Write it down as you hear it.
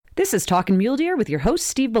This is Talkin' Mule Deer with your hosts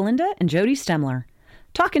Steve Belinda and Jody Stemler.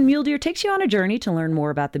 Talkin' Mule Deer takes you on a journey to learn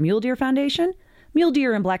more about the Mule Deer Foundation, mule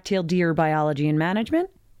deer and black-tailed deer biology and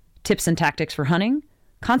management, tips and tactics for hunting,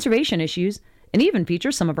 conservation issues, and even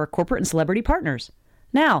features some of our corporate and celebrity partners.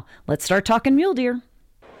 Now, let's start talking mule deer.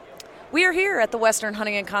 We are here at the Western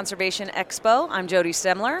Hunting and Conservation Expo. I'm Jody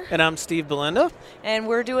Stemler. And I'm Steve Belinda. And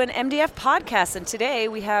we're doing MDF podcast. And today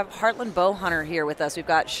we have Heartland Bow Hunter here with us. We've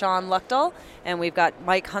got Sean Luchtel and we've got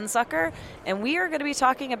Mike Hunsucker. And we are going to be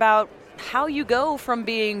talking about how you go from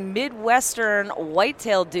being Midwestern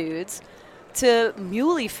whitetail dudes to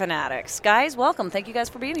muley fanatics. Guys, welcome. Thank you guys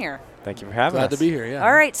for being here. Thank you for having us. Glad to be here, yeah.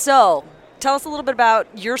 All right, so tell us a little bit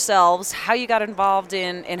about yourselves, how you got involved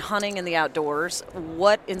in hunting and the outdoors.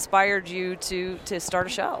 What inspired you to start a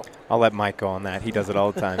show? I'll let Mike go on that. He does it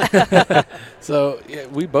all the time. So yeah,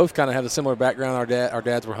 we both kind of have a similar background. Our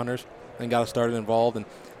dads were hunters and got us started involved. And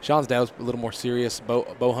Sean's dad was a little more serious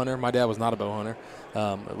bow hunter. My dad was not a bow hunter.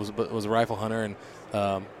 It was a rifle hunter, and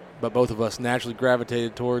but both of us naturally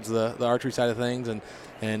gravitated towards the archery side of things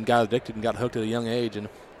and got addicted and got hooked at a young age. And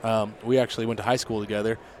we actually went to high school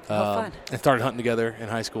together fun. and started hunting together in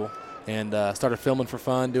high school and started filming for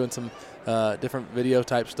fun, doing some different video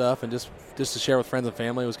type stuff, and just to share with friends and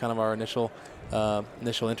family was kind of our initial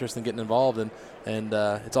interest in getting involved, and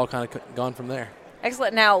it's all kind of gone from there.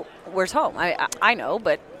 Excellent. Now, where's home? I know,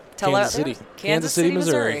 but tell Kansas us. City. Kansas City,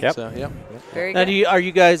 Missouri. Yep. So, yep. Very Now, good. are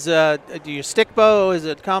you guys, do you stick bow? Is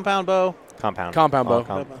it compound bow? Compound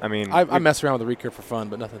bow. I mean, I mess around with the recurve for fun,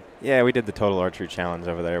 but nothing. yeah, we did the total archery challenge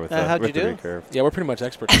over there with the How'd you with the do? recurve. Yeah, we're pretty much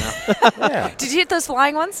experts now. Yeah. Did you hit those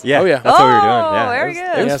flying ones? Yeah. Oh, yeah. That's what we were doing. Yeah. very it was,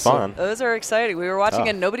 good. It was Yeah, so- fun. Those are exciting. We were watching Tough.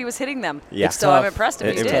 and nobody was hitting them. Yeah. So I'm Tough. impressed if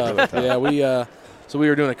It you was did. tough. Yeah, we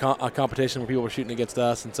were doing a competition where people were shooting against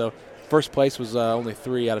us, and so first place was only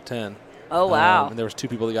 3 out of 10. Oh, wow. And there was 2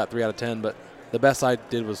 people that got 3 out of 10, but the best I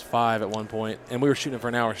did was 5 at one point, and we were shooting for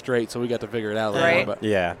an hour straight, so we got to figure it out a little Right. more. But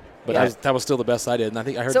Yeah. that was still the best I did, and I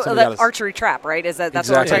think I heard So somebody that got archery trap, right? That's what we're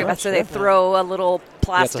Exactly. talking about. So they throw a little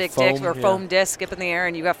plastic foam, disc or yeah. foam disc up in the air,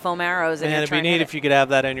 and you got foam arrows. And Man, you're it'd be trying to neat hit if you could have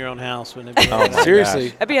that in your own house, wouldn't it be? Oh, my Seriously.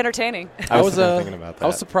 gosh. That'd be entertaining. I was was thinking about that. I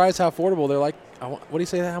was surprised how affordable they're like. What do you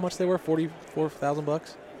say? How much they were?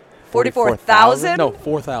 $44,000? 44,000? No,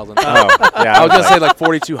 4,000. Oh, yeah. I was gonna say like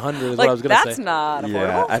 4,200 is what I was gonna that's say. not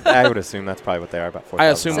affordable. Yeah, I would assume that's probably what they are, about 4,000.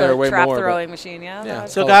 I assume So they're way trap more, but- throwing machine, yeah. Yeah.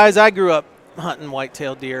 So, guys, I grew up hunting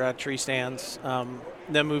white-tailed deer on tree stands,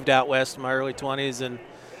 then moved out west in my early 20s and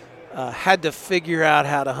had to figure out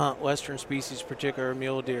how to hunt western species, particular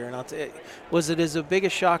mule deer. And was it as big a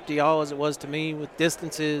shock to y'all as it was to me with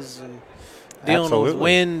distances and dealing Absolutely. with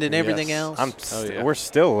wind and everything Yes. else? Yeah. We're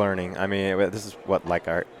still learning. I mean, this is like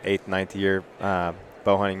our 8th, 9th year bow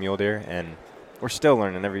hunting mule deer, and we're still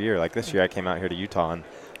learning every year. Like this year, I came out here to Utah and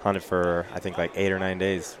hunted for I think like 8 or 9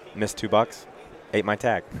 days. Missed 2 bucks, ate my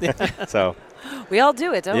tag. So We all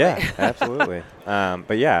do it, don't we? yeah, absolutely.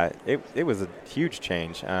 But yeah, it was a huge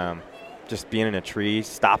change. Just being in a tree,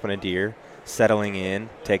 stopping a deer, settling in,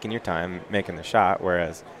 taking your time, making the shot.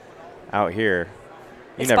 Whereas out here,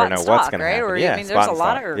 you It's never spot know and what's stock, going right? to happen. Or, Yeah, I mean, there's spot a and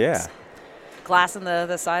lot stock. of yeah. glass in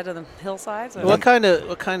the side of the hillsides. What kind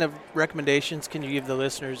of recommendations can you give the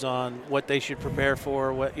listeners on what they should prepare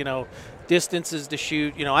for? What distances to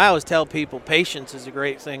shoot? I always tell people patience is a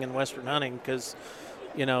great thing in western hunting because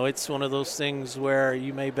it's one of those things where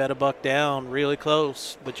you may bet a buck down really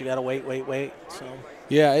close, but you got to wait. So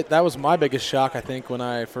Yeah, that was my biggest shock. I think when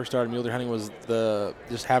I first started mule deer hunting was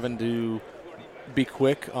just having to be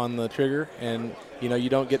quick on the trigger, and you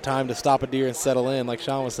don't get time to stop a deer and settle in, like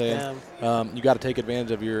Sean was saying. You got to take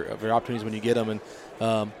advantage of your opportunities when you get them.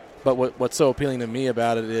 And but what's so appealing to me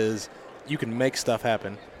about it is you can make stuff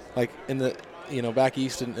happen. Like in the back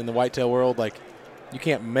east in the whitetail world, like you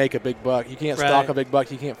can't make a big buck. You can't stalk a big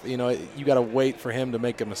buck. You can't. You got to wait for him to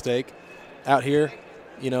make a mistake. Out here,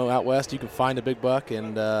 out west, you can find a big buck,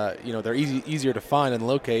 and they're easier to find and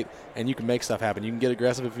locate, and you can make stuff happen. You can get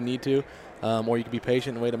aggressive if you need to, or you can be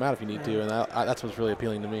patient and wait them out if you need to, and that's what's really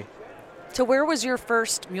appealing to me. So where was your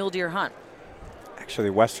first mule deer hunt? Actually,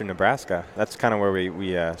 western Nebraska. That's kind of where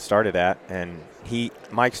we started at, and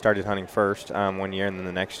Mike started hunting first one year, and then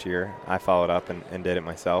the next year I followed up and did it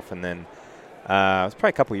myself, and then it was probably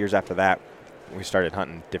a couple years after that we started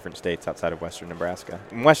hunting different states outside of western Nebraska.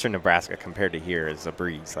 And western Nebraska compared to here is a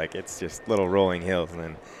breeze. Like it's just little rolling hills, and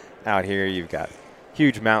then out here you've got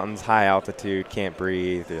huge mountains, high altitude, can't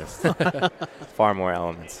breathe, just far more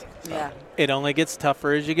elements. So. Yeah. it only gets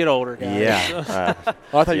tougher as you get older, guys. Yeah. I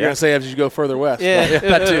thought you were going to say as you go further west. Yeah.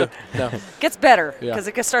 That too. No. Gets better Yeah. because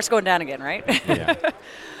it starts going down again, right? Yeah.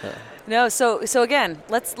 No, so again,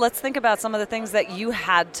 let's think about some of the things that you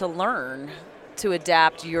had to learn to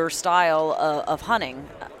adapt your style of hunting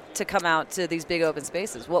to come out to these big open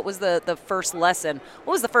spaces? What was the first lesson?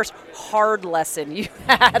 What was the first hard lesson you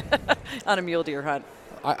had on a mule deer hunt?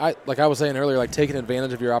 I like I was saying earlier, like taking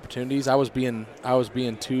advantage of your opportunities. I was being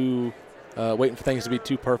too waiting for things to be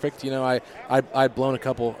too perfect. You know, I'd blown a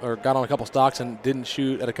couple or got on a couple stocks and didn't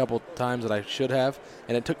shoot at a couple times that I should have,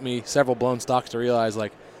 and it took me several blown stocks to realize,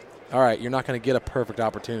 like, all right, you're not going to get a perfect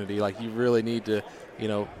opportunity. Like, you really need to, you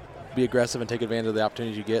know, be aggressive and take advantage of the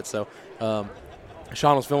opportunities you get. So.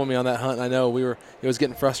 Sean was filming me on that hunt, and I know it was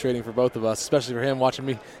getting frustrating for both of us, especially for him watching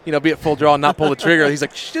me, you know, be at full draw and not pull the trigger. He's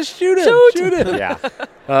like, just shoot him.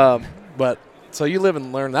 Yeah. But so you live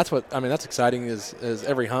and learn. That's exciting is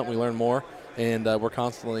every hunt we learn more, and we're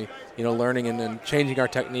constantly, you know, learning and changing our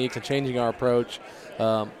techniques and changing our approach.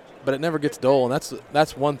 But it never gets dull, and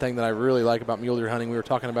that's one thing that I really like about mule deer hunting. We were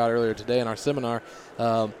talking about earlier today in our seminar.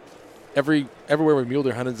 Everywhere we mule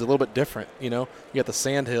deer hunted is a little bit different. You know, you got the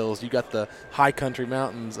sand hills, you got the high country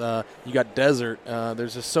mountains, you got desert.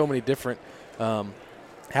 There's just so many different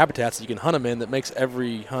habitats that you can hunt them in that makes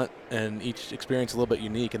every hunt and each experience a little bit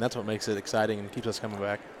unique, and that's what makes it exciting and keeps us coming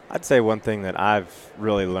back. I'd say one thing that I've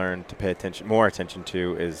really learned to pay more attention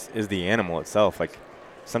to is the animal itself. Like,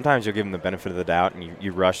 sometimes you'll give them the benefit of the doubt, and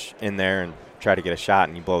you rush in there and try to get a shot,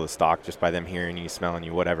 and you blow the stock just by them hearing you, smelling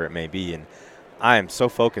you, whatever it may be. And I am so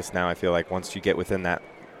focused now, I feel like, once you get within that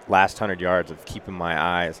last 100 yards of keeping my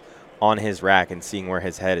eyes on his rack and seeing where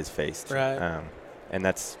his head is faced. Right. And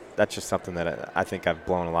that's just something that I think I've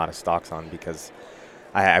blown a lot of stocks on because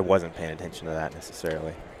I wasn't paying attention to that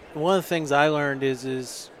necessarily. One of the things I learned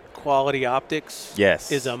is quality optics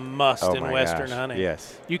is a must in Western hunting.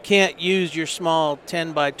 Yes. You can't use your small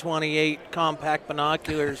 10 by 28 compact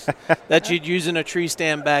binoculars that you'd use in a tree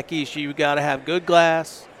stand back east. You've got to have good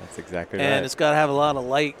glass. That's exactly right. And it's got to have a lot of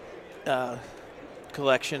light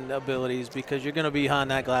collection abilities because you're going to be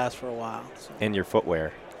behind that glass for a while. So. And your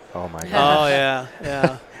footwear. Oh, my gosh. Oh,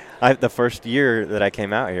 yeah. The first year that I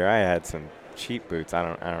came out here, I had some cheap boots. I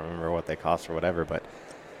don't remember what they cost or whatever, but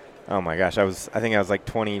oh my gosh, I think I was like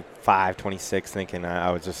 25, 26, thinking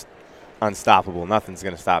I was just unstoppable. Nothing's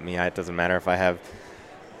going to stop me. It doesn't matter if I have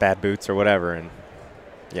bad boots or whatever. And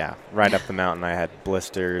yeah, right up the mountain, I had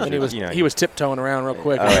blisters. And he was tiptoeing around real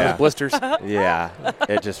quick. Oh, with yeah. those blisters. Yeah,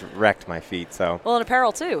 it just wrecked my feet. So. Well, and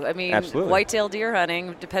apparel too. I mean, absolutely. Whitetail deer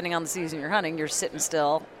hunting, depending on the season you're hunting, you're sitting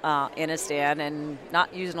still in a stand and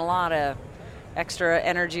not using a lot of extra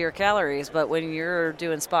energy or calories. But when you're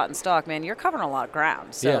doing spot and stalk, man, you're covering a lot of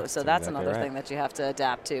ground. So that's exactly another right. thing that you have to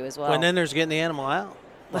adapt to as well. And then there's getting the animal out.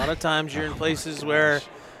 A lot of times you're in places where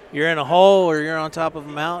you're in a hole or you're on top of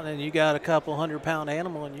a mountain and you got a couple 100-pound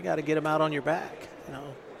animal and you got to get them out on your back. You know.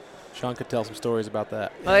 Sean could tell some stories about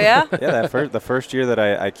that. Oh yeah. Yeah, the first year that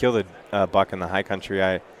I killed a buck in the high country,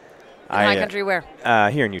 high country where?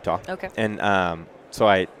 Here in Utah. Okay. And so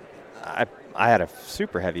I had a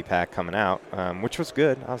super heavy pack coming out, which was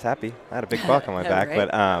good. I was happy. I had a big buck on my back, right.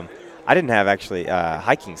 but I didn't have actually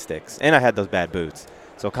hiking sticks, and I had those bad boots.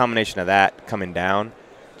 So a combination of that coming down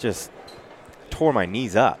just tore my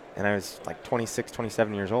knees up, and I was like 26,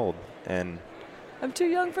 27 years old, and I'm too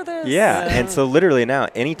young for this. Yeah, and so literally now,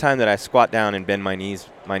 anytime that I squat down and bend my knees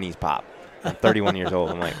pop. I'm 31 years old.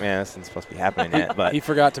 I'm like, man, this isn't supposed to be happening yet. But he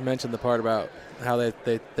forgot to mention the part about how they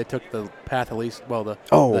took the path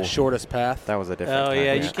the shortest path. That was a different time.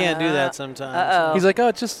 Yeah, you can't do that sometimes. He's like, oh,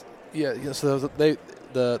 it's just so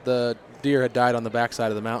the deer had died on the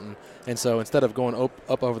backside of the mountain, and so instead of going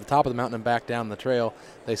up over the top of the mountain and back down the trail,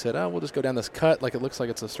 they said, oh, we'll just go down this cut. Like, it looks like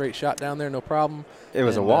it's a straight shot down there, no problem. It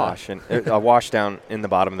was a wash, and a wash down in the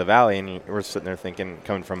bottom of the valley, and we're sitting there thinking,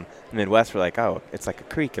 coming from the Midwest, we're like, oh, it's like a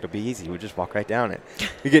creek. It'll be easy. We'll just walk right down it.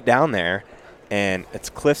 We get down there, and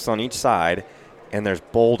it's cliffs on each side, and there's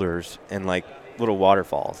boulders and, like, little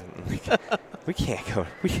waterfalls. And we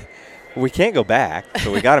can't go back,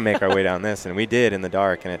 so we got to make our way down this, and we did in the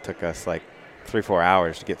dark, and it took us, like, 3-4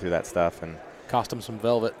 hours to get through that stuff. And cost him some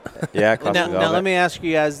velvet. Yeah, cost now, some velvet. Now let me ask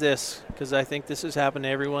you guys this, because I think this has happened to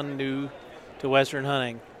everyone new to Western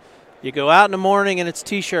hunting. You go out in the morning and it's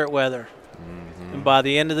T-shirt weather, and by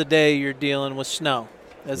the end of the day you're dealing with snow.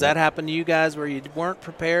 Has that happened to you guys where you weren't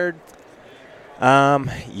prepared?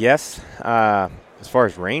 Yes. As far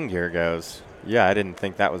as rain gear goes, yeah, I didn't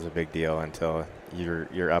think that was a big deal until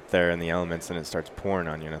you're up there in the elements and it starts pouring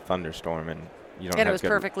on you in a thunderstorm, and you don't. And have it was good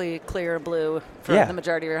perfectly clear and blue for the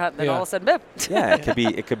majority of your hunt. And then all of a sudden, boop. Yeah,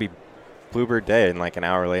 it could be bluebird day, and like an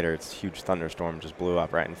hour later, it's a huge thunderstorm just blew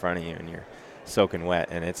up right in front of you, and you're soaking wet,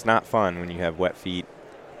 and it's not fun when you have wet feet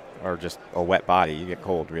or just a wet body, you get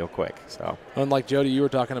cold real quick. So unlike Jody, you were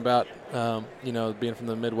talking about, being from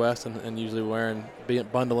the Midwest and usually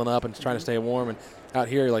bundling up and trying to stay warm. And out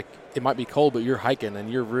here, like, it might be cold, but you're hiking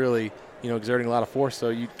and you're really, exerting a lot of force, so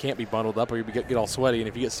you can't be bundled up or you get all sweaty. And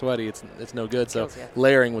if you get sweaty, it's no good. So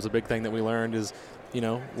layering was a big thing that we learned is,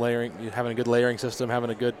 layering, having a good layering system,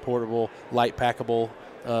 having a good portable, light packable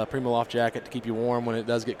Primaloft jacket to keep you warm when it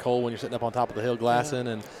does get cold when you're sitting up on top of the hill glassing.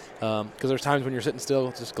 And because there's times when you're sitting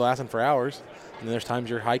still just glassing for hours, and then there's times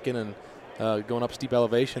you're hiking and going up steep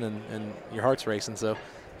elevation and your heart's racing. So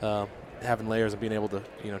having layers and being able to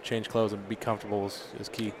change clothes and be comfortable is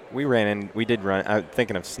key.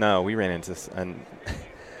 Thinking of snow, we ran into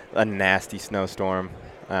a nasty snowstorm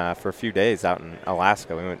for a few days out in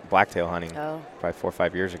Alaska. We went blacktail hunting probably 4 or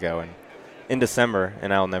 5 years ago, and in December,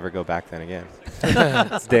 and I'll never go back then again.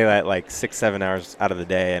 It's daylight like 6-7 hours out of the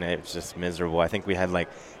day, and it was just miserable. I think we had like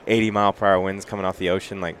 80-mile-per-hour winds coming off the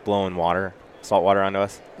ocean, like blowing salt water onto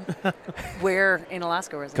us. Where in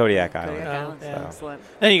Alaska was it? Kodiak Island. Kodiak Island. Yeah. So. Excellent.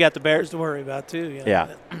 Then you got the bears to worry about too.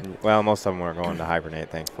 Yeah. Well, most of them were going to hibernate,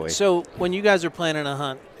 thankfully. So when you guys are planning a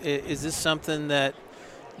hunt, is this something that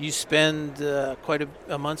you spend quite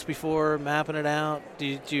a months before mapping it out?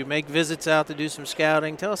 Do you make visits out to do some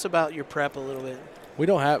scouting? Tell us about your prep a little bit. We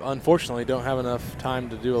unfortunately don't have enough time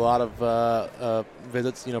to do a lot of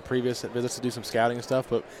visits, previous visits to do some scouting and stuff,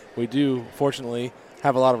 but we do fortunately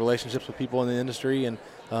have a lot of relationships with people in the industry and,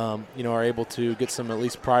 are able to get some at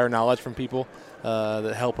least prior knowledge from people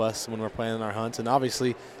that help us when we're planning our hunts. And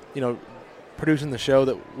obviously, producing the show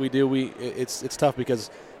that we do, it's tough because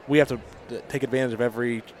we have to take advantage of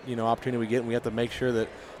every, opportunity we get, and we have to make sure that,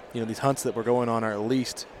 these hunts that we're going on are at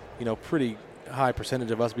least, pretty high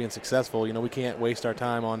percentage of us being successful. We can't waste our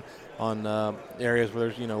time on areas where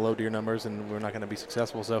there's, low deer numbers and we're not going to be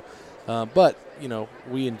successful. So, but,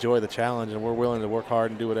 we enjoy the challenge and we're willing to work hard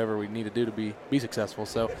and do whatever we need to do to be successful.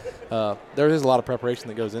 So there is a lot of preparation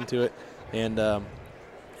that goes into it, and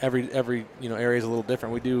every area is a little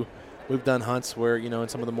different. We've done hunts where, in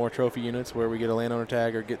some of the more trophy units where we get a landowner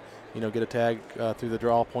tag or get a tag through the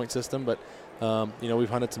draw point system. But, we've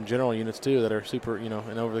hunted some general units too that are super, and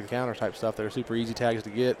over-the-counter type stuff that are super easy tags to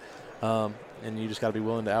get. And you just got to be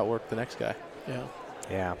willing to outwork the next guy. Yeah.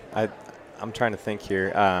 Yeah. I'm trying to think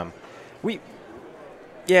here.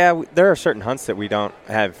 There are certain hunts that we don't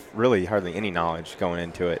have really hardly any knowledge going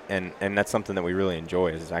into it. And that's something that we really enjoy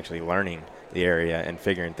is actually learning the area and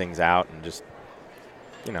figuring things out and just,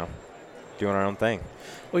 doing our own thing.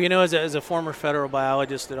 Well, as a former federal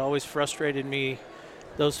biologist, it always frustrated me,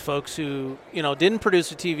 those folks who, didn't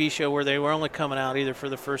produce a TV show where they were only coming out either for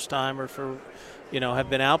the first time or for, have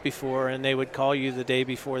been out before, and they would call you the day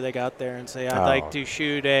before they got there and say, I'd like to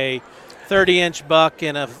shoot a 30-inch buck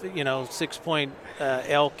and a, 6-point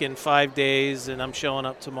elk in 5 days, and I'm showing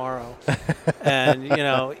up tomorrow. And,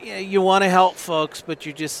 you want to help folks, but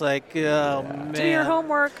you're just like, oh, man. Do your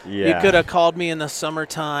homework. Yeah. You could have called me in the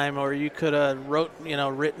summertime, or you could have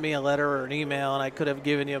written me a letter or an email, and I could have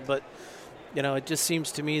given you, but it just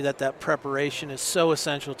seems to me that preparation is so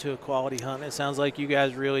essential to a quality hunt. It sounds like you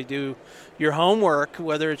guys really do your homework,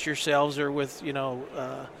 whether it's yourselves or with,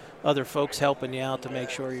 other folks helping you out to make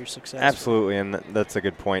sure you're successful. Absolutely, and that's a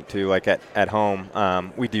good point, too. Like at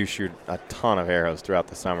home, we do shoot a ton of arrows throughout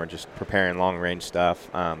the summer, just preparing long-range stuff,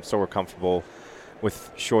 so we're comfortable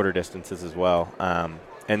with shorter distances as well.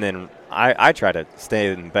 And then I try to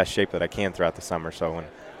stay in the best shape that I can throughout the summer, so when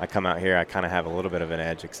I come out here, I kind of have a little bit of an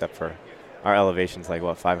edge, except for our elevation's like,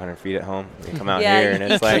 500 feet at home? You come out here and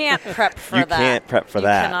it's like... You can't prep for that. You can't prep for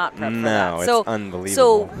that. You cannot prep for that. No, it's unbelievable.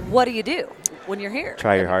 So what do you do when you're here?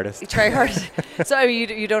 Try your hardest. You try your hardest. So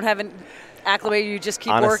you don't have an acclimate, you just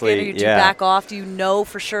keep Honestly, working, or you do back off? Do you know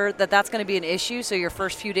for sure that that's going to be an issue? So your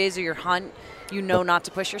first few days of your hunt, not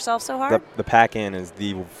to push yourself so hard? The pack-in is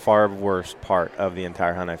the far worst part of the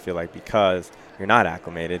entire hunt, I feel like, because you're not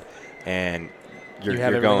acclimated and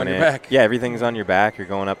you're going in. Back. Yeah, everything's on your back. You're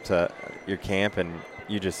going up to your camp, and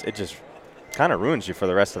it just kind of ruins you for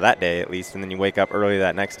the rest of that day at least. And then you wake up early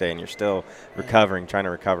that next day, and you're still recovering, trying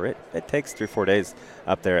to recover. It takes 3 or 4 days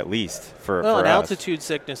up there at least for an us. altitude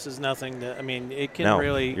sickness is nothing it can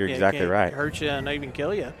really you're exactly right. hurt you and even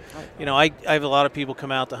kill you. I have a lot of people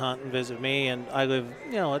come out to hunt and visit me, and I live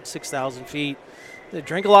at 6,000 feet. They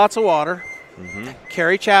drink lots of water,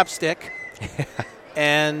 carry chapstick.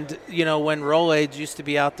 And, when Rolaids used to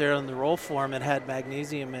be out there on the roll form, it had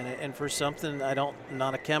magnesium in it. And for something, I'm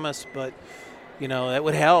not a chemist, but, that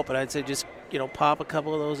would help. And I'd say just, pop a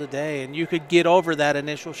couple of those a day. And you could get over that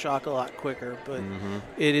initial shock a lot quicker. But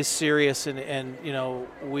it is serious. And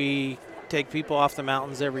we take people off the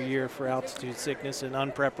mountains every year for altitude sickness and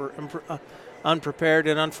unprepared,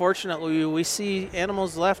 and unfortunately we see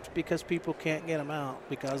animals left because people can't get them out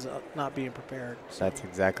because of not being prepared. So. That's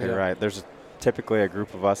exactly right. There's typically a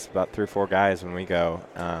group of us, about 3 or 4 guys when we go,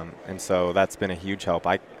 and so that's been a huge help.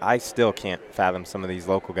 I still can't fathom some of these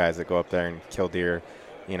local guys that go up there and kill deer,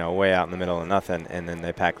 way out in the middle of nothing, and then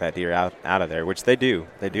they pack that deer out of there, which they do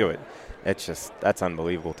it. It's just, that's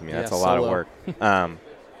unbelievable to me. That's a lot of work.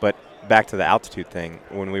 But back to the altitude thing,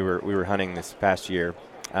 when we were hunting this past year,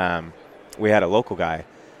 we had a local guy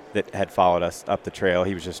that had followed us up the trail.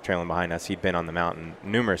 He was just trailing behind us. He'd been on the mountain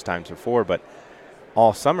numerous times before, but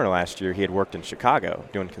all summer last year he had worked in Chicago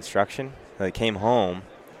doing construction. He came home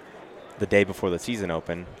the day before the season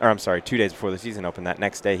opened, 2 days before the season opened. That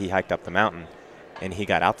next day he hiked up the mountain, and he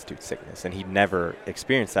got altitude sickness, and he'd never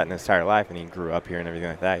experienced that in his entire life, and he grew up here and everything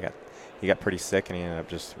like that. He got pretty sick, and he ended up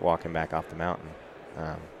just walking back off the mountain.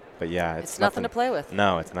 But yeah, it's nothing to play with.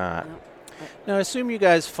 No, it's not. No. Now, I assume you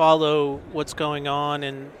guys follow what's going on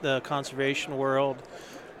in the conservation world.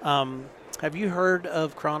 Have you heard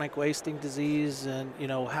of chronic wasting disease, and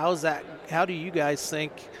how do you guys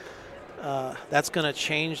think that's going to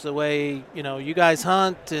change the way you guys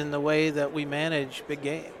hunt and the way that we manage big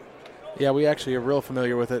game? Yeah, we actually are real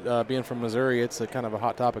familiar with it. Being from Missouri, it's a kind of a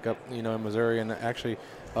hot topic up in Missouri, and actually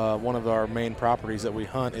one of our main properties that we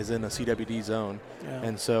hunt is in a CWD zone,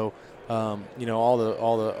 and so the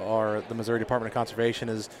Missouri Department of Conservation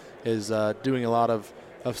is doing a lot of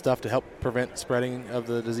stuff to help prevent spreading of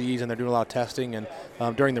the disease, and they're doing a lot of testing. And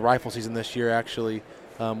during the rifle season this year, actually,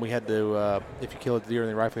 we had to, if you kill a deer in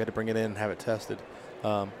the rifle, we had to bring it in and have it tested.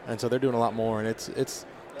 And so they're doing a lot more, and it's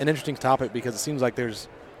an interesting topic because it seems like there's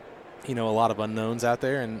a lot of unknowns out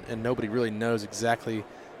there, and nobody really knows exactly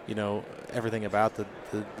everything about the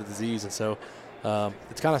disease, and so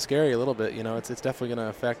it's kind of scary a little bit. It's definitely going to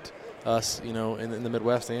affect us, in the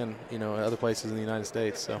Midwest and other places in the United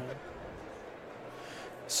States.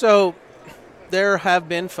 So there have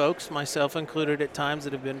been folks, myself included at times,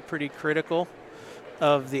 that have been pretty critical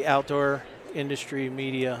of the outdoor industry,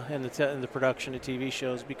 media, and the production of TV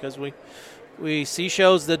shows, because we see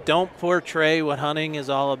shows that don't portray what hunting is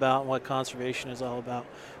all about and what conservation is all about.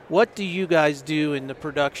 What do you guys do in the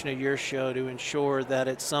production of your show to ensure that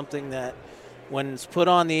it's something that, when it's put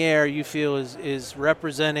on the air, you feel is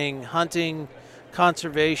representing hunting,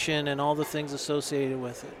 conservation, and all the things associated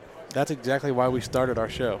with it? That's exactly why we started our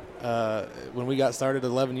show. When we got started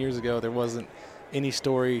 11 years ago, there wasn't any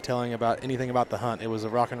story telling about anything about the hunt. It was a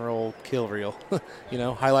rock and roll kill reel,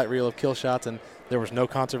 highlight reel of kill shots, and there was no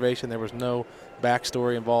conservation, there was no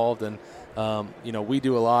backstory involved, and we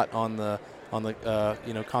do a lot on the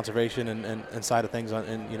conservation and side of things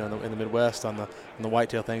in the Midwest on the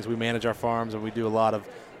whitetail things. We manage our farms, and we do a lot of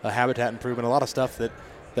habitat improvement, a lot of stuff that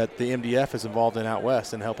the MDF is involved in out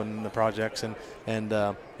west and helping the projects, and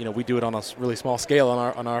we do it on a really small scale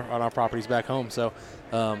on our properties back home. So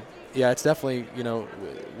it's definitely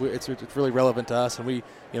it's really relevant to us, and we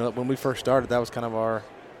when we first started, that was kind of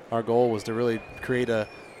our goal, was to really create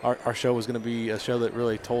our show was going to be a show that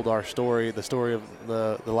really told our story, the story of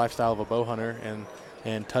the lifestyle of a bow hunter,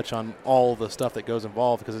 and touch on all the stuff that goes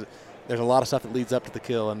involved, because there's a lot of stuff that leads up to the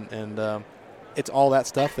kill, and it's all that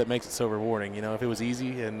stuff that makes it so rewarding. If it was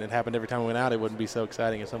easy and it happened every time we went out, it wouldn't be so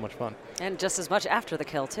exciting and so much fun. And just as much after the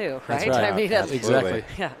kill too, right? That's right. I mean, exactly.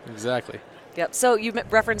 Yeah. Exactly. Yep. So you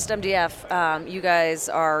referenced MDF. You guys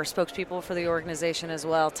are spokespeople for the organization as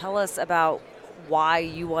well. Tell us about why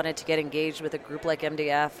you wanted to get engaged with a group like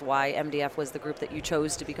MDF, why MDF was the group that you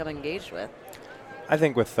chose to become engaged with. I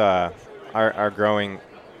think with our growing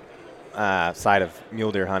side of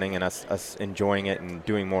mule deer hunting and us enjoying it and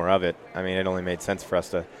doing more of it, I mean, it only made sense for us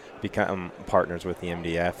to become partners with the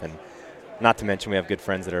MDF. And not to mention we have good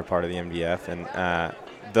friends that are a part of the MDF, and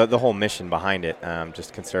the whole mission behind it,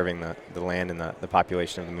 just conserving the land and the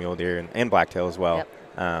population of the mule deer and blacktail as well.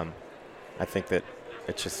 Yep. I think that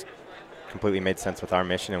it just completely made sense with our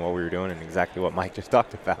mission and what we were doing, and exactly what Mike just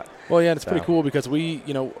talked about. Well, yeah, it's pretty cool because we,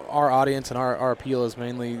 our audience and our appeal is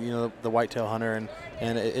mainly, the whitetail hunter,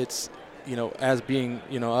 and it's, as being,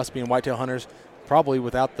 us being whitetail hunters, probably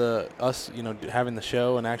without us having the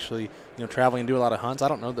show and actually, traveling and do a lot of hunts, I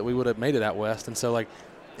don't know that we would have made it out west. And so, like,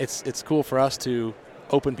 it's cool for us to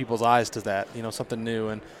open people's eyes to that, something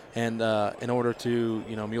new, and in order to,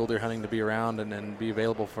 mule deer hunting to be around and be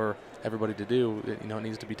available for everybody to do, it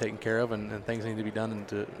needs to be taken care of, and things need to be done, and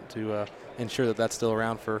to ensure that that's still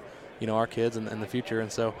around for our kids and the future.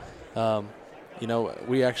 And so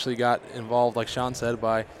we actually got involved, like Sean said,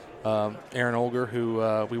 by Aaron Olger,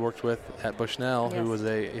 who we worked with at Bushnell,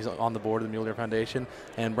 yes. he's on the board of the Mule Deer Foundation,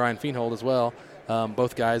 and Brian Feenhold as well,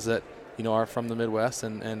 both guys that are from the Midwest,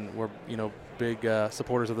 and we're, big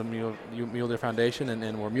supporters of the Mule Deer Foundation,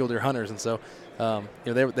 and we're mule deer hunters. And so,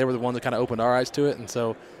 they were the ones that kind of opened our eyes to it. And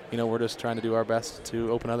so, we're just trying to do our best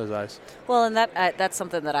to open others' eyes. Well, and that's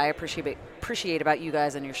something that I appreciate about you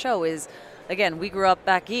guys and your show is, again, we grew up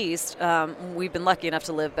back east. We've been lucky enough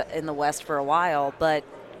to live in the West for a while, but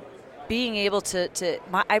being able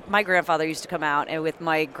my grandfather used to come out and with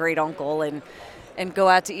my great uncle and go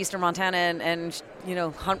out to eastern Montana and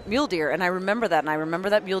hunt mule deer. And I remember that, and I remember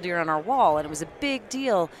that mule deer on our wall, and it was a big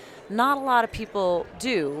deal. Not a lot of people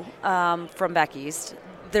do from back east.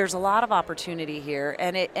 There's a lot of opportunity here,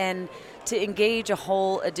 and to engage a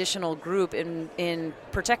whole additional group in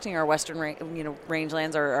protecting our western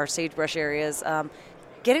rangelands, our sagebrush areas.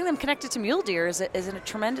 Getting them connected to mule deer is a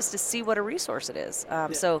tremendous to see what a resource it is.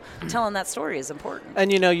 So telling that story is important.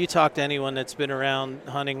 And you talk to anyone that's been around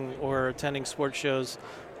hunting or attending sports shows,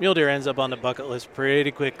 mule deer ends up on the bucket list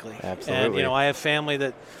pretty quickly. Absolutely. And I have family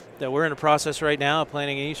that we're in a process right now of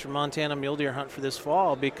planning an eastern Montana mule deer hunt for this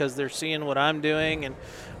fall because they're seeing what I'm doing and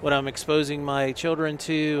what I'm exposing my children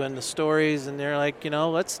to and the stories, and they're like,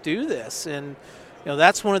 let's do this. And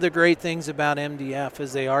that's one of the great things about MDF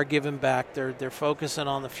is they are giving back. They're focusing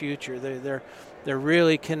on the future. They're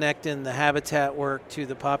really connecting the habitat work to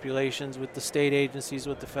the populations with the state agencies,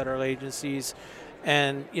 with the federal agencies,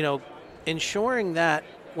 and ensuring that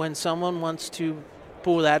when someone wants to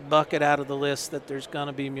pull that bucket out of the list, that there's going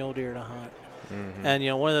to be mule deer to hunt. Mm-hmm.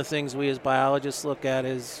 And one of the things we as biologists look at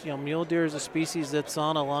is mule deer is a species that's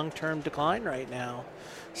on a long-term decline right now.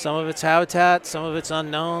 Some of it's habitat, some of it's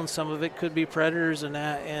unknown, some of it could be predators and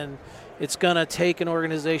that. And it's going to take an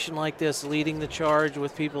organization like this leading the charge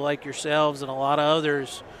with people like yourselves and a lot of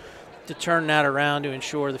others to turn that around to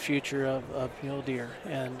ensure the future of mule deer.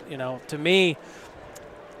 And, to me,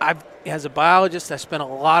 as a biologist, I spent a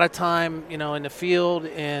lot of time, in the field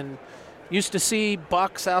and used to see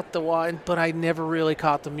bucks out the wide, but I never really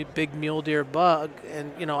caught the big mule deer bug.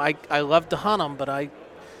 And, I love to hunt them, but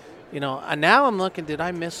and now I'm looking, did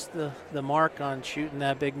I miss the mark on shooting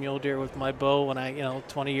that big mule deer with my bow when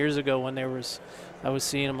 20 years ago when I was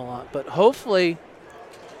seeing them a lot. But hopefully,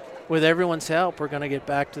 with everyone's help, we're going to get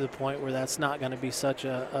back to the point where that's not going to be such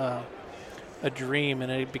a dream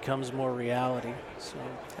and it becomes more reality. So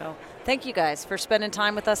thank you guys for spending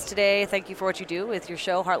time with us today. Thank you for what you do with your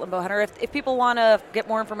show, Heartland Bowhunter. If people want to get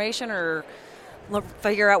more information or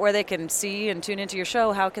figure out where they can see and tune into your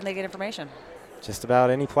show, how can they get information? Just about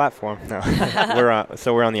any platform. No.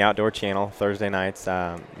 We're on the Outdoor Channel Thursday nights,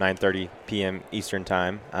 9:30 p.m. Eastern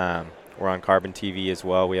Time. We're on Carbon TV as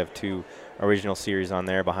well. We have 2 original series on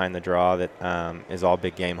there, Behind the Draw, that is all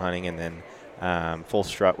big game hunting, and then Full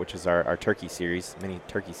Strut, which is our turkey series, mini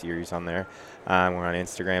turkey series on there. We're on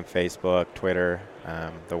Instagram, Facebook, Twitter,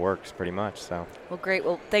 the works pretty much. So. Well, great.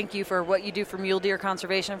 Well, thank you for what you do for mule deer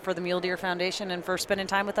conservation, for the Mule Deer Foundation, and for spending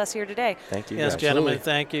time with us here today. Thank you. Yes, guys. gentlemen,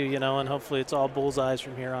 thank you. And hopefully it's all bullseyes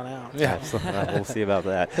from here on out. Yeah, we'll see about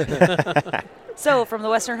that. So, from the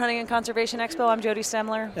Western Hunting and Conservation Expo, I'm Jody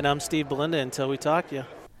Stemler. And I'm Steve Belinda. Until we talk to you.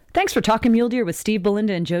 Thanks for talking mule deer with Steve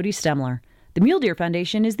Belinda and Jody Stemler. The Mule Deer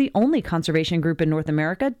Foundation is the only conservation group in North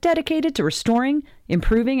America dedicated to restoring,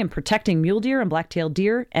 improving, and protecting mule deer and black-tailed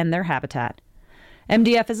deer and their habitat.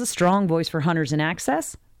 MDF is a strong voice for hunters in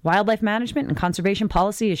access, wildlife management, and conservation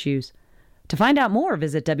policy issues. To find out more,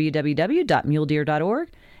 visit www.muledeer.org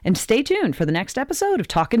and stay tuned for the next episode of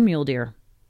Talkin' Mule Deer.